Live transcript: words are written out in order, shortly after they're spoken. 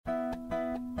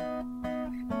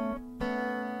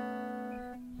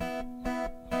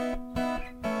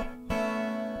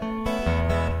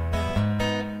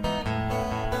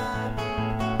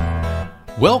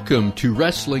Welcome to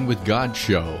Wrestling with God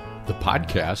Show, the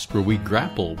podcast where we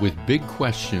grapple with big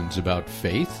questions about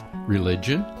faith,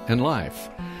 religion, and life.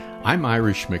 I'm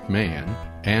Irish McMahon,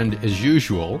 and as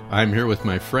usual, I'm here with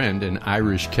my friend and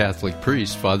Irish Catholic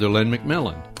priest, Father Len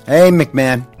McMillan. Hey,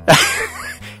 McMahon.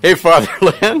 Hey, Father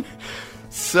Len.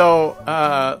 So,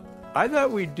 I thought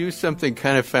we'd do something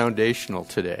kind of foundational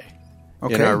today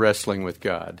in our Wrestling with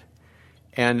God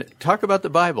and talk about the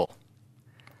Bible.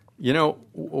 You know,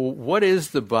 what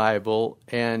is the Bible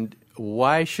and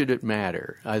why should it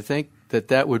matter? I think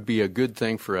that would be a good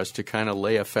thing for us to kind of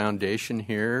lay a foundation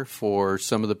here for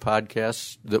some of the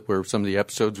podcasts some of the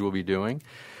episodes we'll be doing.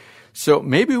 So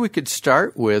maybe we could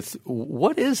start with,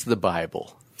 what is the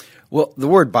Bible? Well, the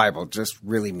word Bible just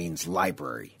really means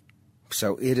library.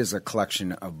 So it is a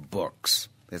collection of books.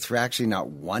 It's actually not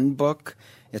one book.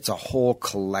 It's a whole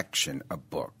collection of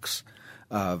books,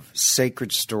 of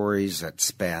sacred stories that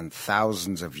span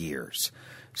thousands of years.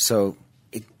 So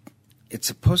it's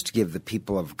supposed to give the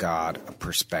people of God a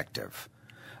perspective.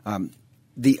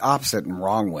 The opposite and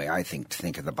wrong way, I think, to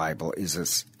think of the Bible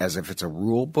is as if it's a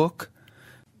rule book.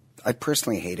 I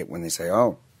personally hate it when they say,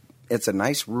 oh, it's a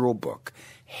nice rule book.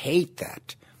 Hate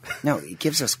that. No, it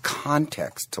gives us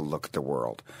context to look at the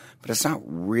world, but it's not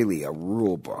really a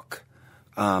rule book.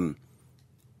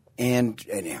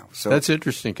 Anyhow, so that's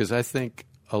interesting because I think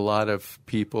a lot of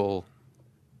people,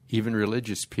 even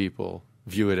religious people,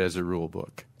 view it as a rule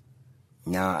book.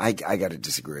 No, I got to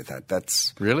disagree with that.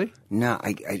 That's really no,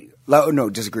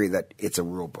 disagree that it's a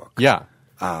rule book. Yeah,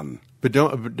 but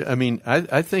don't. I mean,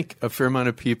 I think a fair amount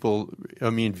of people,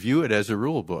 view it as a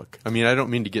rule book. I mean, I don't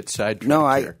mean to get sidetracked. No,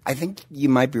 I think you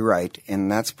might be right,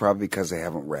 and that's probably because they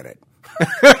haven't read it.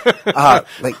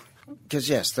 Because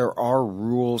yes, there are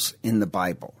rules in the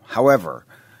Bible. However,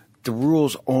 the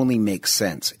rules only make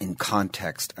sense in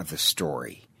context of the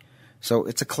story. So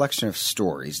it's a collection of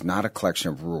stories, not a collection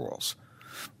of rules.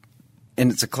 And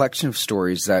it's a collection of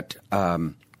stories that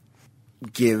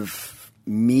give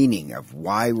meaning of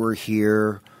why we're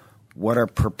here, what our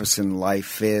purpose in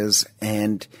life is,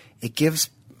 and it gives,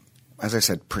 as I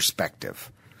said, perspective.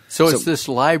 So it's this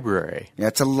library. Yeah,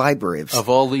 it's a library of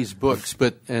all these books,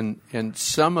 but and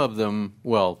some of them,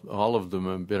 well, all of them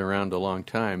have been around a long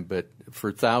time, but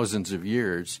for thousands of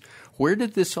years. Where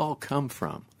did this all come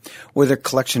from? Well, they're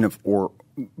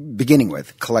beginning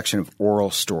with collection of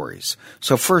oral stories.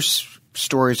 So first,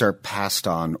 stories are passed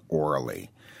on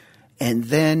orally, and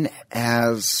then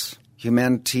as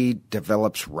humanity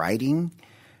develops writing,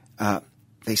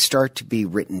 they start to be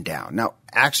written down. Now,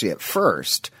 actually, at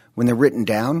first, when they're written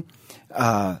down,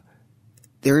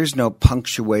 there is no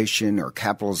punctuation or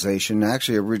capitalization.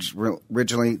 Actually,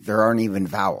 originally, there aren't even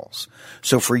vowels.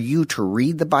 So for you to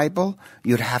read the Bible,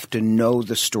 you'd have to know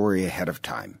the story ahead of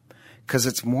time because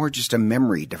it's more just a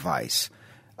memory device.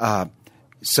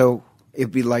 So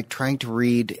it'd be like trying to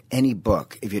read any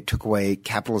book if you took away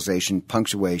capitalization,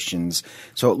 punctuations,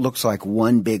 so it looks like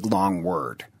one big, long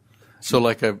word. So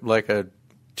like a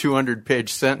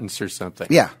 200-page sentence or something.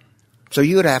 Yeah. So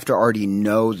you would have to already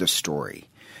know the story.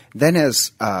 Then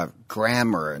as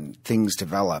grammar and things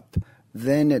develop,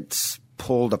 then it's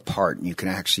pulled apart and you can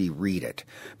actually read it.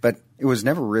 But it was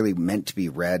never really meant to be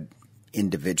read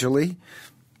individually.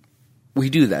 We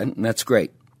do that, and that's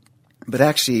great. But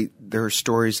actually, there are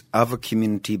stories of a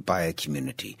community by a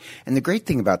community. And the great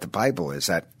thing about the Bible is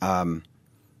that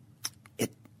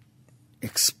it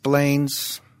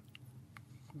explains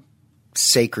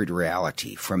sacred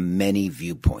reality from many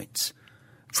viewpoints.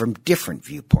 From different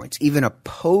viewpoints, even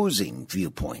opposing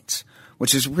viewpoints,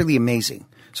 which is really amazing.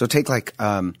 So take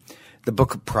the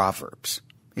book of Proverbs.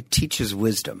 It teaches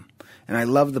wisdom. And I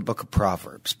love the book of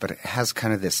Proverbs, but it has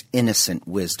kind of this innocent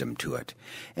wisdom to it.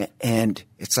 And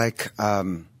it's like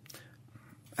a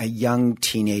young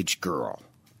teenage girl.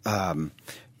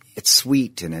 It's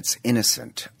sweet and it's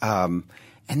innocent. And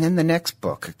then the next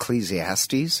book,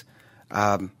 Ecclesiastes,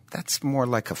 that's more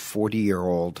like a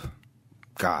 40-year-old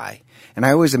guy. And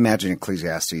I always imagine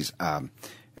Ecclesiastes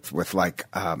with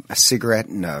a cigarette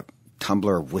and a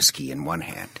tumbler of whiskey in one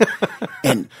hand.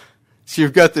 And so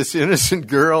you've got this innocent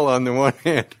girl on the one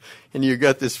hand, and you've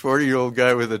got this 40-year-old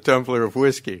guy with a tumbler of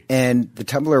whiskey. And the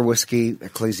tumbler of whiskey,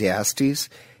 Ecclesiastes,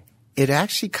 it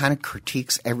actually kind of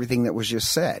critiques everything that was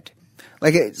just said.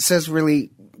 Like it says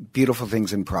really beautiful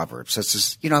things in Proverbs. It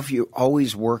says, if you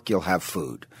always work, you'll have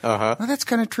food. Uh-huh. Well, that's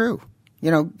kind of true.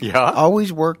 Yeah.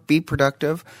 Always work, be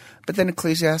productive. But then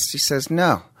Ecclesiastes says,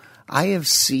 no, I have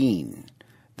seen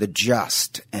the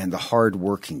just and the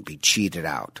hardworking be cheated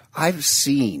out. I've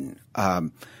seen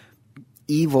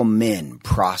evil men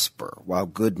prosper while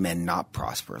good men not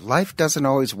prosper. Life doesn't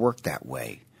always work that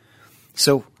way.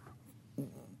 So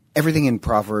everything in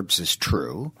Proverbs is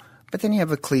true, but then you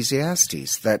have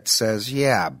Ecclesiastes that says,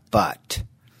 yeah, but.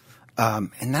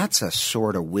 And that's a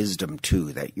sort of wisdom,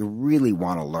 too, that you really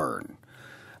want to learn.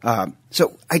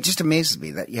 So it just amazes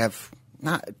me that you have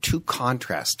not two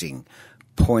contrasting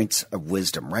points of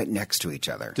wisdom right next to each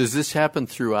other. Does this happen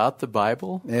throughout the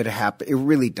Bible? It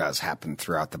really does happen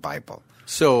throughout the Bible.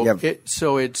 So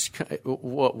it's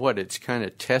what it's kind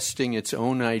of testing its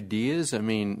own ideas. I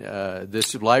mean,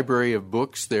 this library of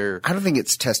books. I don't think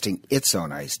it's testing its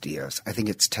own ideas. I think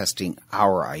it's testing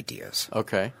our ideas.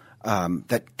 Okay.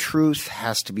 That truth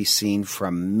has to be seen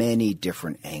from many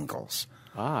different angles.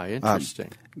 Ah,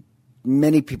 interesting.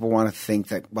 Many people want to think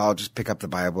that, well, I'll just pick up the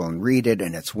Bible and read it,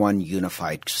 and it's one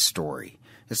unified story.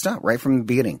 It's not. Right from the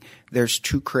beginning, there's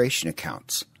two creation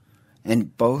accounts,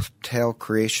 and both tell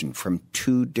creation from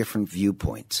two different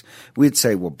viewpoints. We'd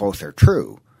say, well, both are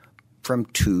true from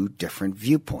two different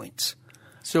viewpoints.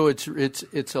 So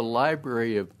it's a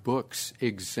library of books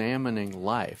examining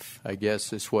life, I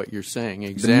guess is what you're saying.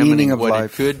 Examining the meaning of what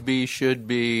life, it could be, should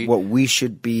be. What we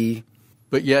should be.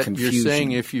 But yet confusion. You're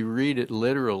saying if you read it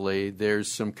literally, there's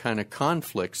some kind of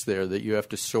conflicts there that you have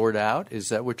to sort out. Is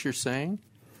that what you're saying?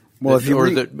 Well,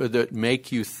 that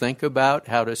make you think about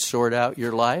how to sort out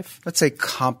your life? Let's say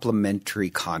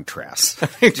complementary contrasts.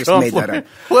 Just made that up.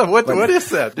 What is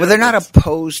that? Well, they're not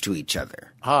opposed to each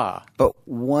other. Ah. But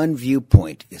one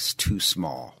viewpoint is too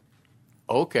small.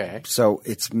 Okay. So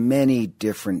it's many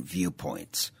different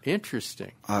viewpoints.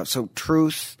 Interesting. So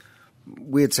truth,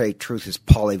 we'd say truth is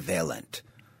polyvalent.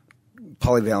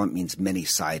 Polyvalent means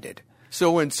many-sided. So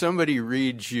when somebody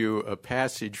reads you a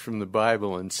passage from the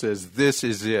Bible and says, this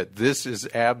is it, this is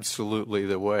absolutely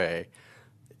the way,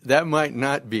 that might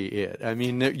not be it. I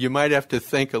mean, you might have to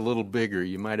think a little bigger.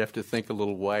 You might have to think a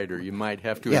little wider. You might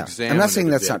have to examine it. I'm not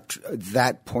saying that's bit. not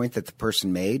that point that the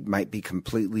person made might be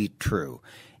completely true,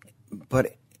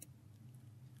 but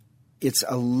it's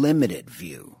a limited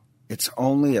view. It's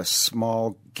only a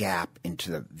small gap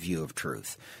into the view of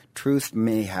truth. Truth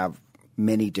may have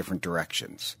many different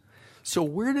directions. So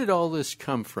where did all this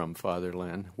come from, Father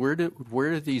Len? Where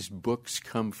did these books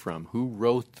come from? Who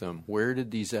wrote them? Where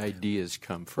did these ideas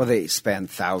come from? Well, they span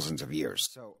thousands of years.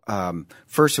 So,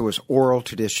 first, it was oral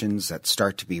traditions that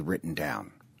start to be written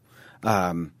down.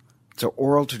 So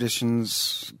oral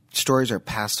traditions, stories are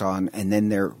passed on, and then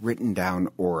they're written down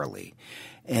orally.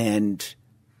 And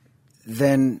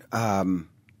then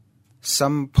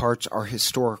some parts are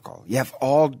historical. You have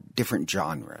all different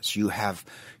genres. You have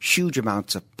huge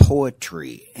amounts of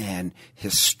poetry and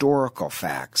historical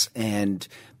facts and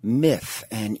myth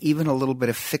and even a little bit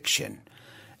of fiction.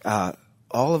 All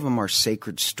of them are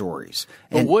sacred stories.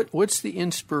 And what's the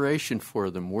inspiration for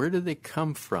them? Where do they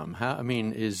come from?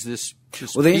 Is this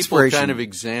just people kind of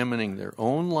examining their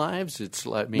own lives? It's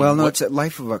a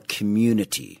life of a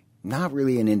community, not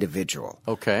really an individual.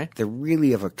 Okay. They're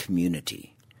really of a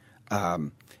community.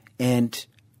 And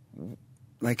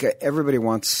like everybody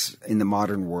wants in the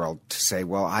modern world to say,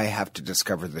 well, I have to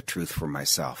discover the truth for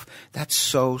myself. That's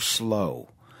so slow.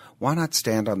 Why not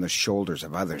stand on the shoulders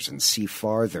of others and see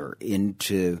farther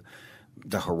into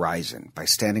the horizon by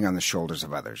standing on the shoulders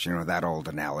of others? You know, that old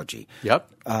analogy.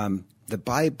 Yep. The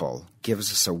Bible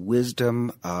gives us a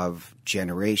wisdom of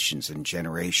generations and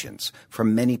generations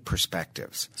from many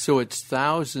perspectives. So it's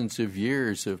thousands of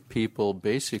years of people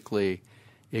basically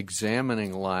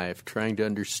examining life, trying to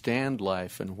understand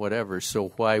life and whatever.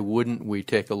 So why wouldn't we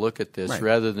take a look at this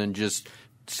rather than just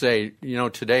say,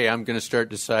 today I'm going to start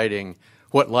deciding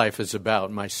what life is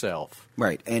about myself.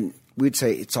 Right. And we'd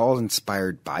say it's all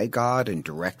inspired by God and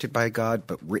directed by God,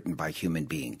 but written by human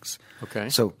beings. Okay.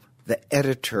 So the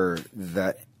editor,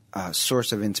 the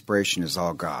source of inspiration is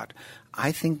all God.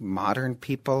 I think modern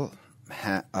people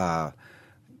have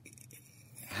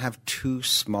too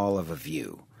small of a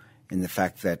view in the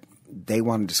fact that they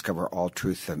want to discover all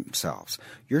truth themselves.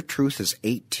 Your truth is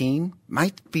 18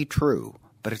 might be true,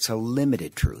 but it's a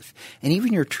limited truth. And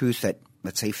even your truth at,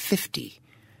 let's say, 50,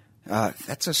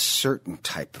 that's a certain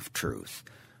type of truth.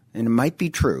 And it might be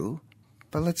true,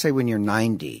 but let's say when you're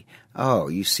 90,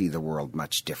 you see the world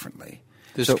much differently.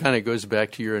 This kind of goes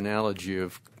back to your analogy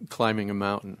of climbing a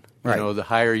mountain. Right. The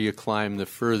higher you climb, the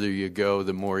further you go,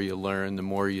 the more you learn, the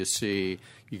more you see.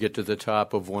 You get to the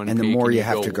top of one peak. And the more you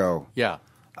have to go. Yeah.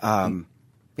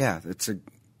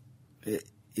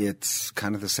 It's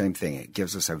kind of the same thing. It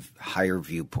gives us a higher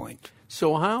viewpoint.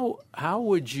 So how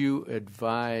would you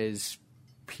advise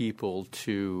people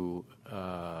to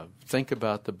think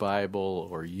about the Bible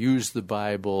or use the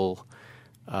Bible?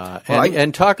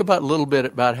 And talk a little bit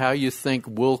about how you think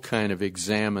we'll kind of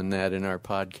examine that in our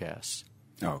podcast.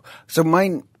 So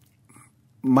mine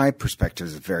my perspective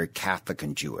is very Catholic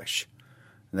and Jewish.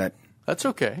 That's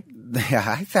okay.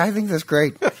 Yeah, I think that's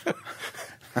great.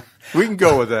 We can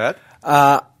go with that.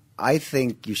 I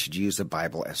think you should use the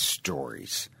Bible as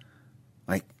stories.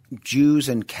 Like Jews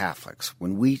and Catholics,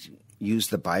 when we use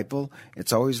the Bible,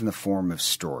 it's always in the form of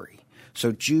story.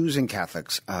 So Jews and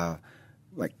Catholics,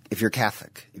 like if you're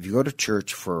Catholic, if you go to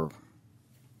church for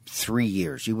 3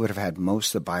 years, you would have had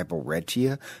most of the Bible read to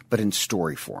you, but in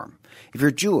story form. If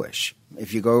you're Jewish,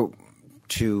 if you go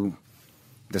to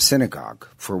the synagogue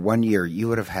for 1 year, you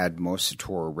would have had most of the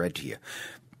Torah read to you.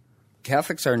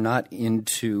 Catholics are not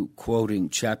into quoting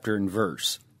chapter and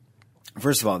verse.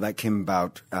 First of all, that came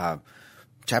about,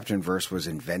 chapter and verse was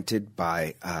invented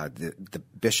by the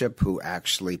bishop who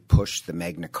actually pushed the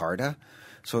Magna Carta.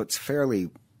 So it's fairly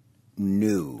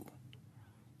new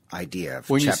idea of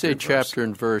when you say chapter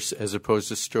and verse as opposed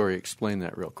to story, explain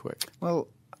that real quick. Well,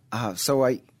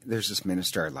 there's this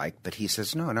minister I like, but he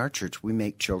says, no, in our church we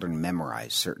make children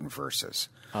memorize certain verses.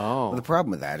 Oh. Well, the problem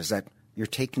with that is that you're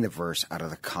taking the verse out of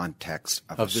the context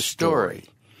of the story.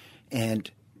 And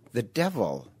the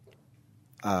devil,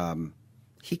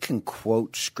 he can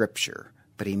quote Scripture,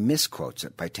 but he misquotes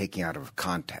it by taking it out of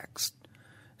context.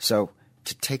 So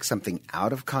to take something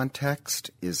out of context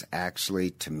is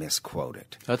actually to misquote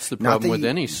it. That's the problem with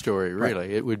any story, really. Right.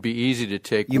 It would be easy to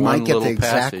take you one might get little the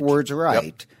exact passage. Words right,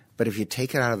 yep. But if you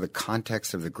take it out of the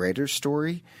context of the greater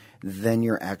story, then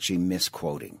you're actually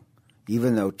misquoting,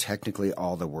 even though technically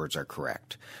all the words are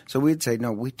correct. So we'd say,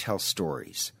 no, we tell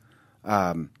stories,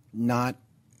 not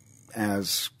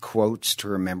as quotes to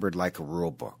remembered like a rule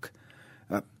book.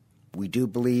 We do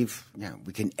believe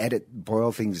we can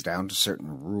boil things down to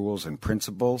certain rules and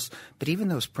principles, but even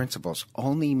those principles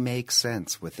only make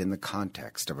sense within the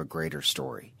context of a greater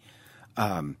story.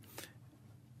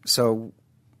 So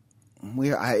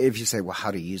if you say, well,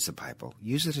 how to use the Bible,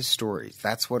 use it as stories.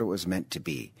 That's what it was meant to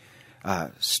be.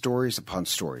 Stories upon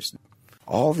stories.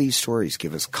 All these stories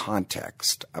give us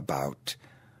context about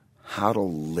how to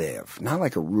live, not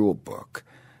like a rule book,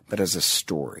 but as a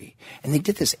story. And they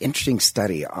did this interesting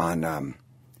study on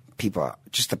people,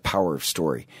 just the power of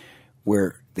story,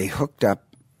 where they hooked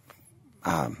up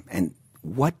and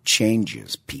what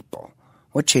changes people.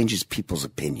 What changes people's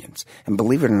opinions? And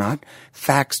believe it or not,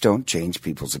 facts don't change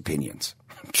people's opinions.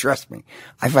 Trust me.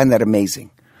 I find that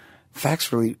amazing.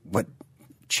 Facts really, what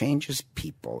changes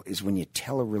people is when you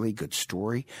tell a really good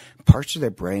story, parts of their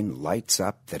brain lights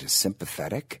up that is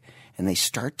sympathetic, and they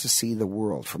start to see the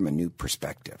world from a new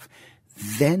perspective.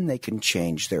 Then they can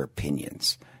change their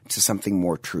opinions to something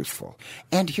more truthful.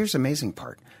 And here's the amazing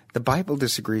part. The Bible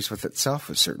disagrees with itself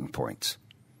at certain points.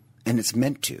 And it's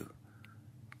meant to.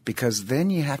 Because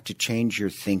then you have to change your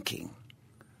thinking.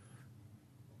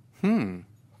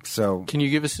 So, can you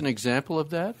give us an example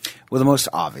of that? Well, the most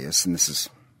obvious, and this is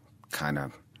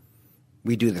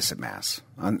we do this at Mass.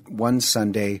 On one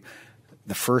Sunday,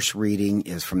 the first reading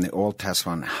is from the Old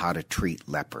Testament on how to treat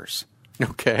lepers.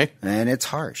 Okay. And it's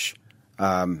harsh.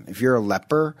 If you're a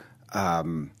leper,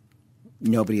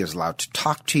 nobody is allowed to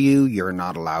talk to you. You're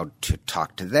not allowed to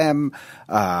talk to them.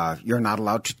 You're not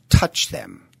allowed to touch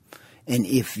them. And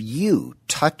if you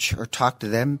touch or talk to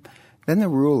them, then the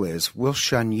rule is we'll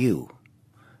shun you.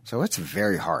 So it's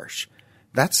very harsh.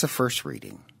 That's the first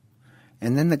reading.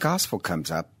 And then the gospel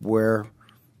comes up where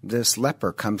this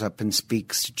leper comes up and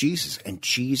speaks to Jesus, and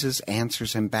Jesus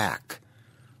answers him back.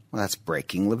 Well, that's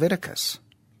breaking Leviticus.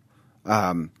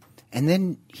 And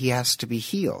then he has to be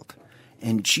healed.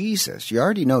 And Jesus, you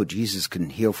already know Jesus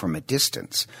can heal from a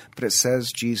distance, but it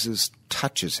says Jesus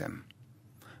touches him,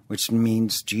 which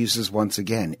means Jesus, once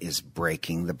again, is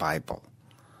breaking the Bible.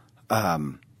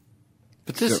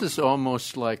 But this is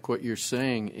almost like what you're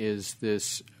saying is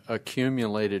this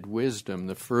accumulated wisdom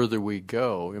the further we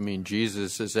go. I mean,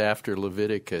 Jesus is after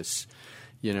Leviticus,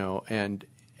 and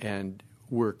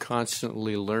we're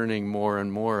constantly learning more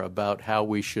and more about how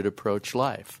we should approach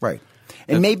life. Right.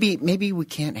 And maybe we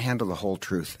can't handle the whole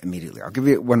truth immediately. I'll give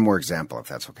you one more example, if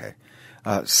that's okay.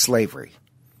 Slavery.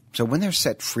 So when they're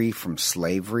set free from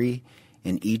slavery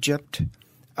in Egypt,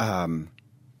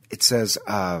 it says,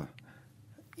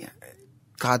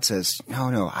 God says,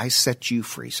 no, I set you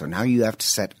free. So now you have to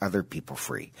set other people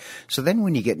free. So then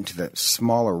when you get into the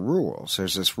smaller rules,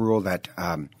 there's this rule that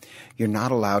you're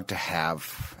not allowed to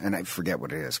have, and I forget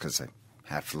what it is because I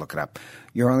have to look it up.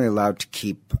 You're only allowed to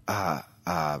keep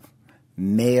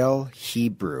male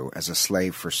Hebrew as a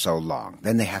slave for so long.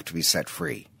 Then they have to be set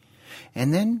free.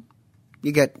 And then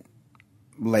you get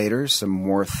later some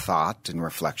more thought and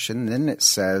reflection. Then it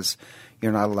says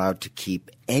you're not allowed to keep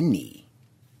any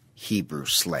Hebrew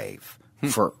slave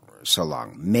for so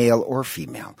long, male or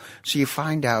female. So you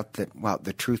find out that, well,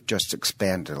 the truth just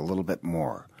expanded a little bit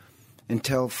more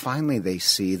until finally they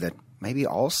see that maybe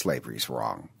all slavery is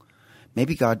wrong.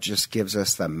 Maybe God just gives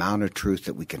us the amount of truth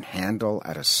that we can handle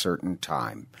at a certain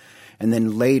time. And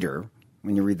then later,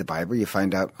 when you read the Bible, you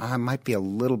find out, it might be a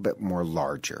little bit more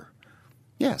larger.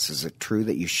 Yes, is it true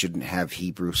that you shouldn't have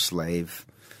Hebrew slave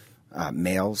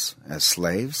males as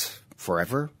slaves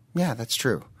forever? Yeah, that's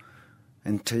true.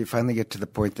 Until you finally get to the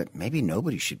point that maybe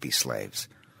nobody should be slaves.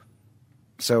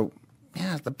 So,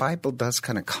 yeah, the Bible does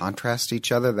kind of contrast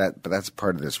each other, but that's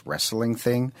part of this wrestling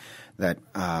thing, that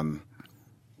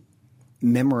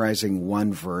memorizing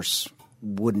one verse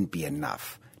wouldn't be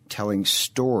enough. Telling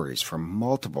stories from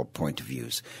multiple point of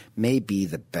views may be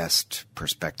the best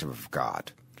perspective of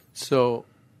God. So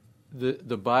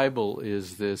the Bible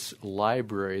is this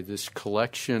library, this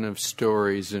collection of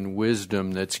stories and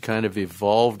wisdom that's kind of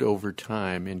evolved over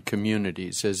time in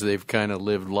communities as they've kind of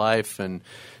lived life and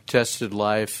tested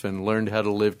life and learned how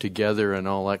to live together and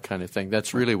all that kind of thing.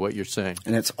 That's really what you're saying.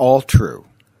 And it's all true.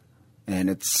 And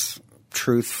it's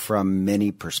truth from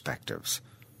many perspectives.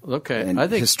 Okay. And I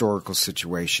think historical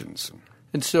situations.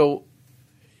 And so,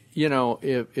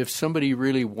 if somebody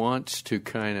really wants to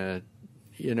kind of,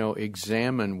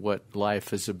 examine what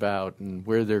life is about and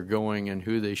where they're going and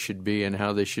who they should be and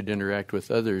how they should interact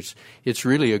with others, it's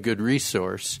really a good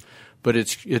resource. But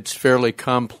it's fairly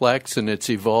complex and it's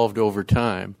evolved over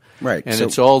time. Right. And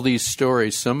it's all these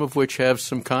stories, some of which have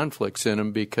some conflicts in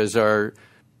them because our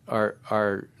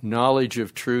knowledge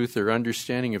of truth or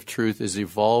understanding of truth is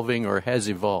evolving or has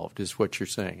evolved, is what you're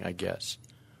saying, I guess.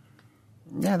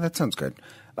 Yeah, that sounds good.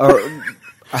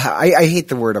 I hate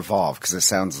the word evolve because it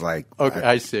sounds like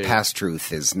I see. Past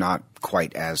truth is not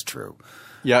quite as true.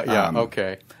 Yeah,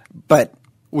 okay. But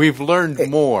we've learned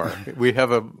more. We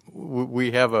have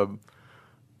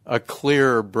a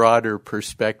clearer, broader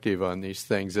perspective on these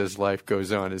things as life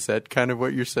goes on. Is that kind of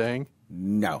what you're saying?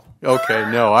 No.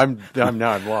 Okay, no, I'm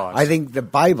not lost. I think the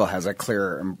Bible has a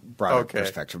clearer and broader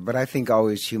perspective, but I think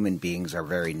always human beings are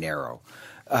very narrow.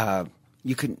 Like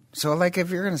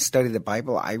if you're going to study the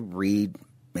Bible, I read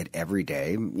it every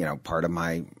day, part of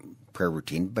my prayer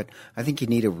routine, but I think you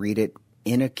need to read it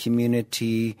in a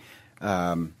community,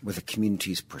 with a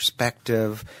community's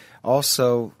perspective.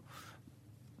 Also,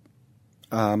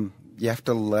 you have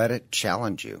to let it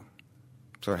challenge you.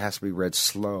 So it has to be read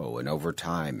slow and over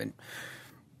time.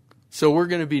 So we're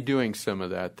going to be doing some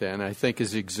of that then, I think,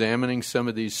 is examining some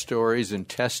of these stories and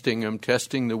testing them,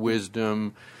 testing the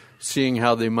wisdom, seeing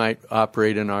how they might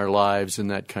operate in our lives and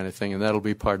that kind of thing. And that'll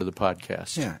be part of the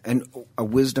podcast. Yeah, and a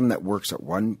wisdom that works at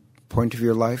one point of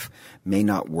your life may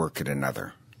not work at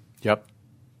another. Yep.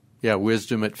 Yeah,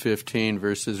 wisdom at 15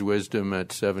 versus wisdom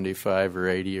at 75 or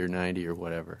 80 or 90 or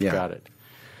whatever. Yeah. Got it.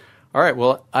 All right,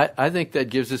 well, I think that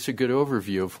gives us a good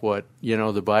overview of what,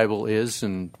 the Bible is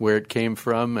and where it came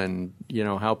from and,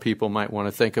 how people might want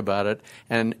to think about it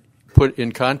and put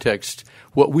in context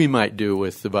what we might do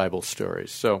with the Bible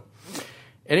stories. So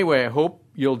anyway, I hope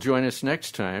you'll join us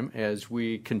next time as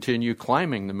we continue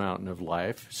climbing the mountain of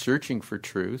life, searching for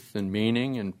truth and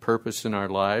meaning and purpose in our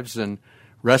lives and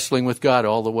wrestling with God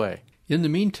all the way. In the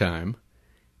meantime,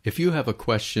 if you have a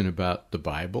question about the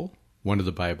Bible, one of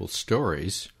the Bible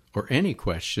stories, or any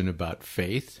question about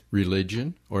faith,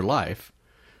 religion, or life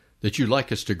that you'd like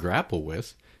us to grapple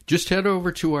with, just head over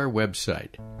to our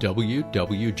website,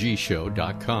 wwgshow.com.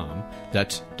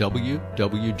 That's wwgshow.com.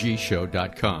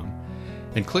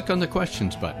 And click on the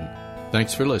questions button.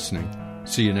 Thanks for listening.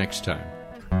 See you next time.